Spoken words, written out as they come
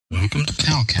Welcome to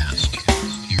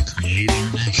Calcast, your Create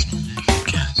International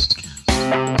podcast.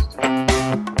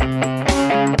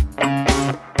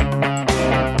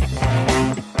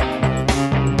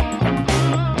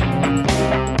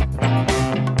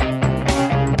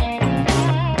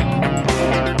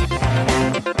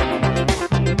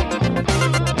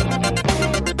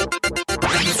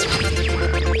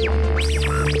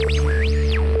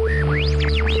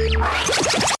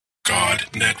 God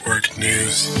Network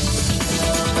News,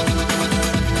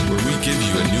 where we give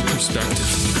you a new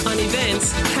perspective on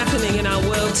events happening in our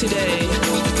world today.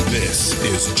 This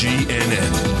is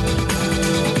GNN.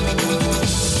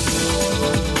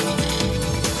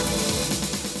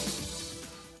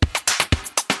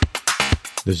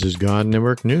 This is God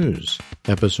Network News,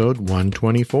 episode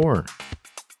 124.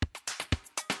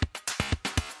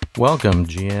 Welcome,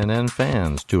 GNN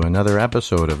fans, to another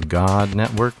episode of God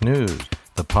Network News,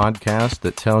 the podcast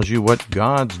that tells you what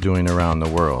God's doing around the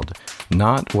world.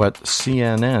 Not what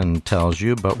CNN tells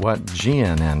you, but what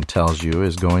GNN tells you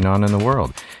is going on in the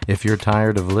world. If you're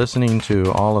tired of listening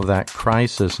to all of that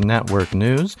crisis network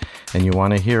news and you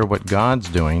want to hear what God's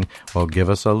doing, well, give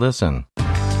us a listen.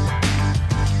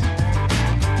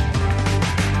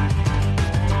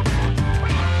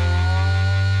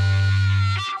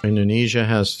 Indonesia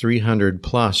has 300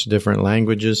 plus different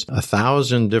languages,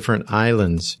 1,000 different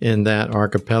islands in that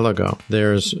archipelago.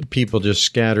 There's people just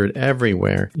scattered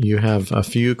everywhere. You have a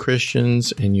few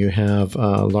Christians and you have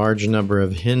a large number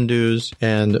of Hindus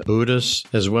and Buddhists,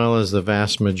 as well as the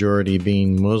vast majority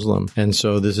being Muslim. And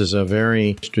so this is a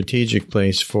very strategic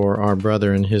place for our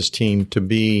brother and his team to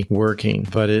be working.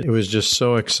 But it was just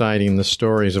so exciting, the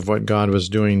stories of what God was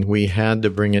doing. We had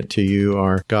to bring it to you,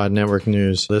 our God Network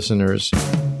News listeners.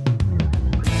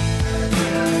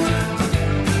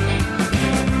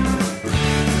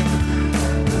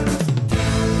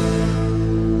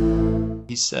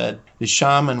 He said, the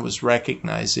shaman was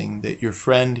recognizing that your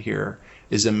friend here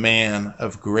is a man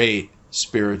of great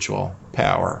spiritual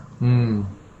power,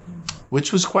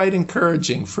 which was quite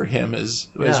encouraging for him as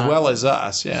well as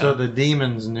us. Yeah. So the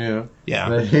demons knew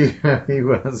that he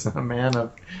was a man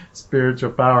of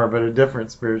spiritual power, but a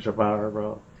different spiritual power,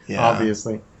 bro. Yeah.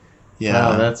 Obviously. Yeah.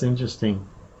 Wow, that's interesting.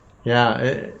 Yeah,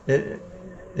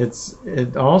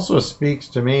 it also speaks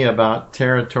to me about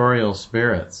territorial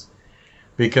spirits,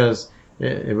 because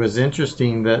it was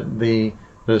interesting that the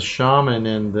shaman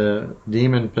and the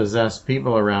demon-possessed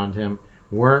people around him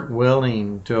weren't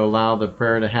willing to allow the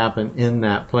prayer to happen in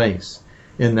that place,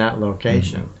 in that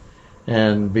location. Mm-hmm.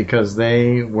 And because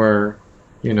they were,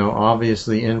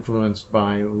 obviously influenced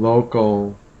by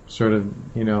local sort of,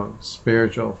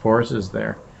 spiritual forces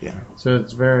there. Yeah. So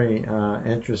it's very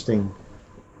interesting.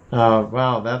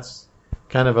 Wow, that's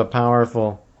kind of a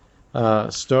powerful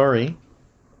story.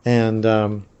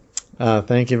 And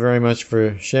thank you very much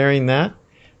for sharing that.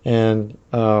 And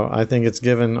I think it's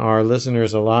given our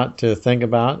listeners a lot to think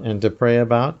about and to pray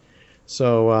about.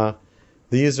 So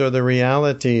these are the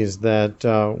realities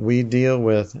that we deal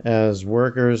with as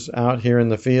workers out here in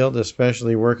the field,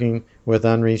 especially working with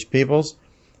unreached peoples.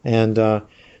 And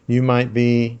you might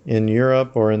be in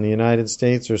Europe or in the United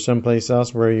States or someplace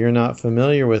else where you're not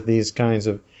familiar with these kinds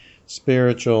of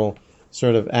spiritual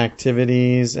sort of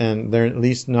activities, and they're at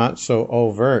least not so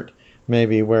overt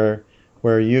maybe where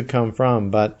you come from,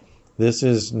 but this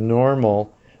is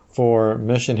normal for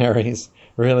missionaries.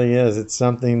 Really is. It's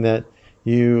something that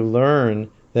you learn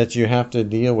that you have to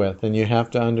deal with, and you have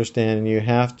to understand, and you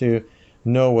have to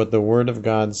know what the Word of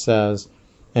God says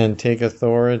and take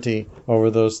authority over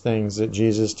those things that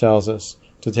Jesus tells us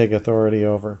to take authority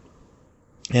over.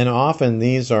 And often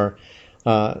these are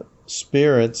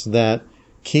spirits that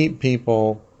keep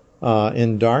people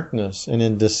in darkness and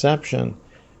in deception.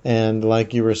 And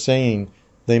like you were saying,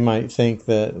 they might think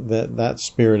that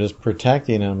spirit is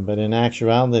protecting them, but in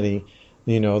actuality,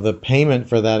 the payment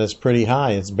for that is pretty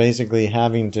high. It's basically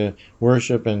having to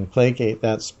worship and placate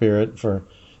that spirit for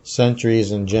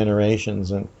centuries and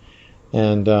generations.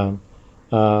 And I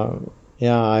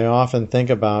often think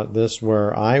about this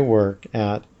where I work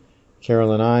at,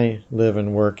 Carol and I live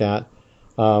and work at.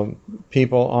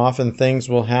 People often, things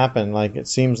will happen. Like it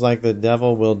seems like the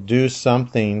devil will do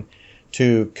something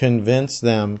to convince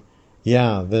them,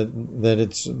 that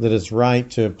it's right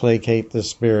to placate the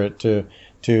spirit,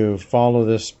 to follow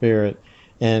this spirit,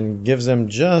 and gives them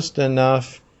just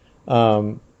enough,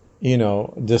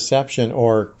 deception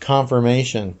or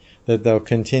confirmation that they'll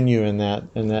continue in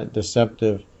that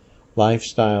deceptive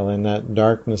lifestyle, in that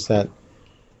darkness, that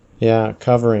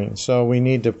covering. So we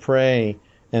need to pray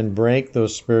and break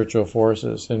those spiritual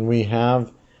forces, and we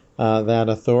have that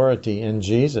authority in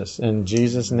Jesus'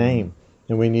 name.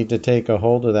 and we need to take a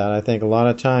hold of that. I think a lot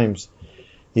of times,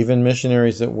 even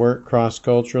missionaries that work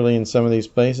cross-culturally in some of these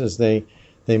places, they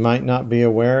might not be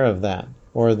aware of that,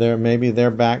 or maybe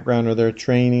their background or their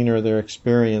training or their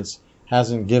experience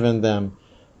hasn't given them,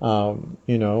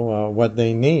 what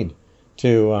they need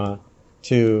to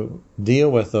deal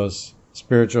with those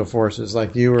spiritual forces.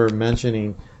 Like you were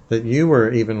mentioning that you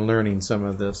were even learning some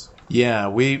of this. Yeah,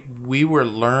 we were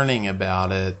learning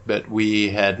about it, but we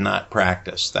had not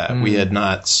practiced that. We had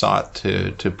not sought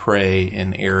to pray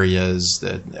in areas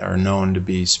that are known to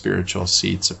be spiritual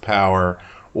seats of power,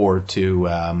 or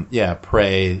to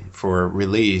pray for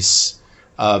release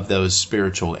of those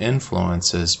spiritual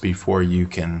influences before you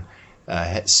can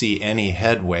see any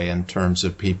headway in terms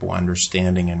of people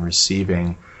understanding and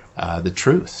receiving the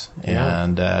truth. Yeah.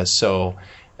 And so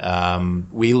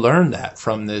we learned that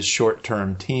from this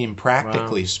short-term team,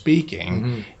 practically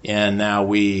speaking, and now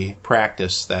we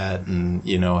practice that and,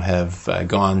 have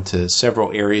gone to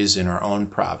several areas in our own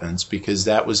province, because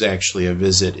that was actually a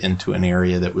visit into an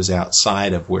area that was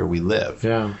outside of where we live.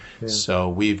 Yeah. So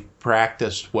we've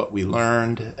practiced what we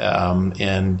learned,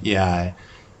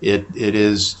 it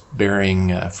is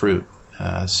bearing fruit.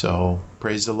 So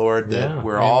praise the Lord that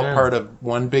we're all part of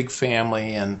one big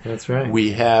family, and that's right.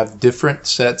 We have different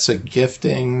sets of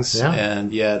giftings,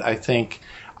 and yet I think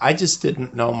I just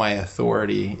didn't know my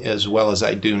authority as well as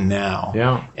I do now.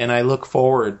 Yeah. And I look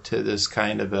forward to this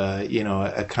kind of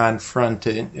a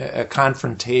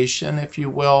confrontation, if you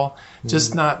will,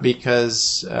 just not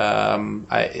because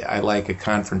I like a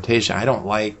confrontation. I don't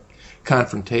like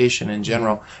confrontation in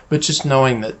general, but just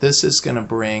knowing that this is going to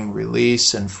bring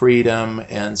release and freedom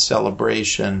and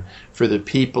celebration for the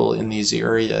people in these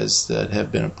areas that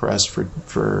have been oppressed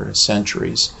for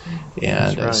centuries.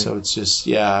 And so it's just,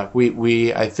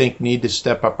 we I think need to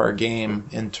step up our game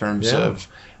in terms of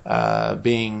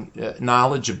being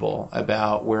knowledgeable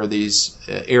about where these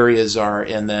areas are,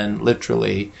 and then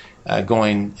literally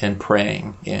going and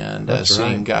praying and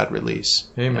seeing God release.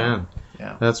 Amen.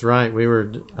 Yeah. That's right. We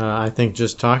were, I think,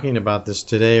 just talking about this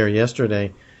today or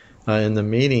yesterday in the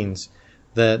meetings,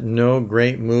 that no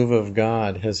great move of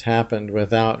God has happened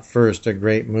without first a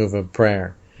great move of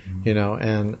prayer.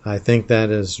 And I think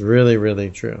that is really, really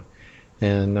true.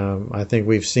 And I think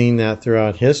we've seen that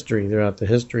throughout the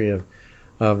history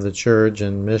of the church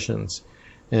and missions.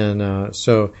 And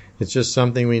so it's just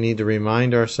something we need to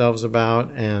remind ourselves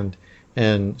about and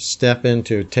step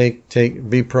into,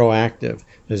 be proactive,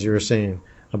 as you were saying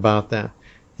about that,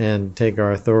 and take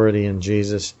our authority in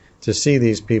Jesus to see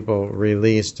these people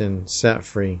released and set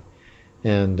free.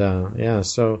 And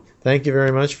so thank you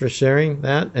very much for sharing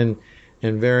that, and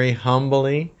very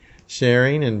humbly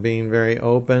sharing and being very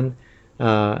open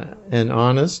and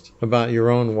honest about your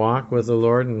own walk with the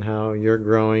Lord and how you're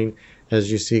growing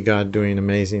as you see God doing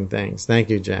amazing things. Thank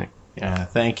you, Jack. Yeah,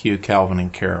 thank you, Calvin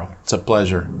and Carol. It's a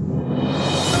pleasure.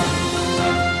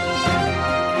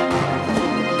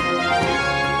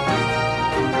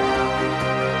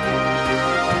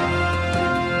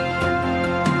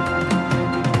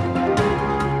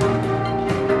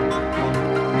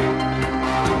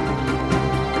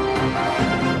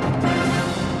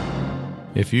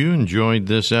 If you enjoyed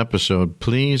this episode,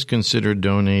 please consider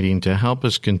donating to help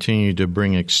us continue to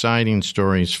bring exciting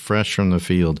stories fresh from the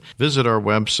field. Visit our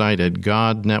website at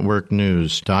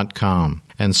godnetworknews.com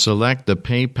and select the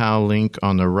PayPal link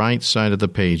on the right side of the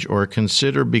page, or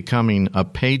consider becoming a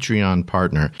Patreon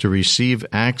partner to receive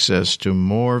access to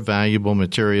more valuable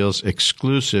materials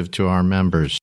exclusive to our members.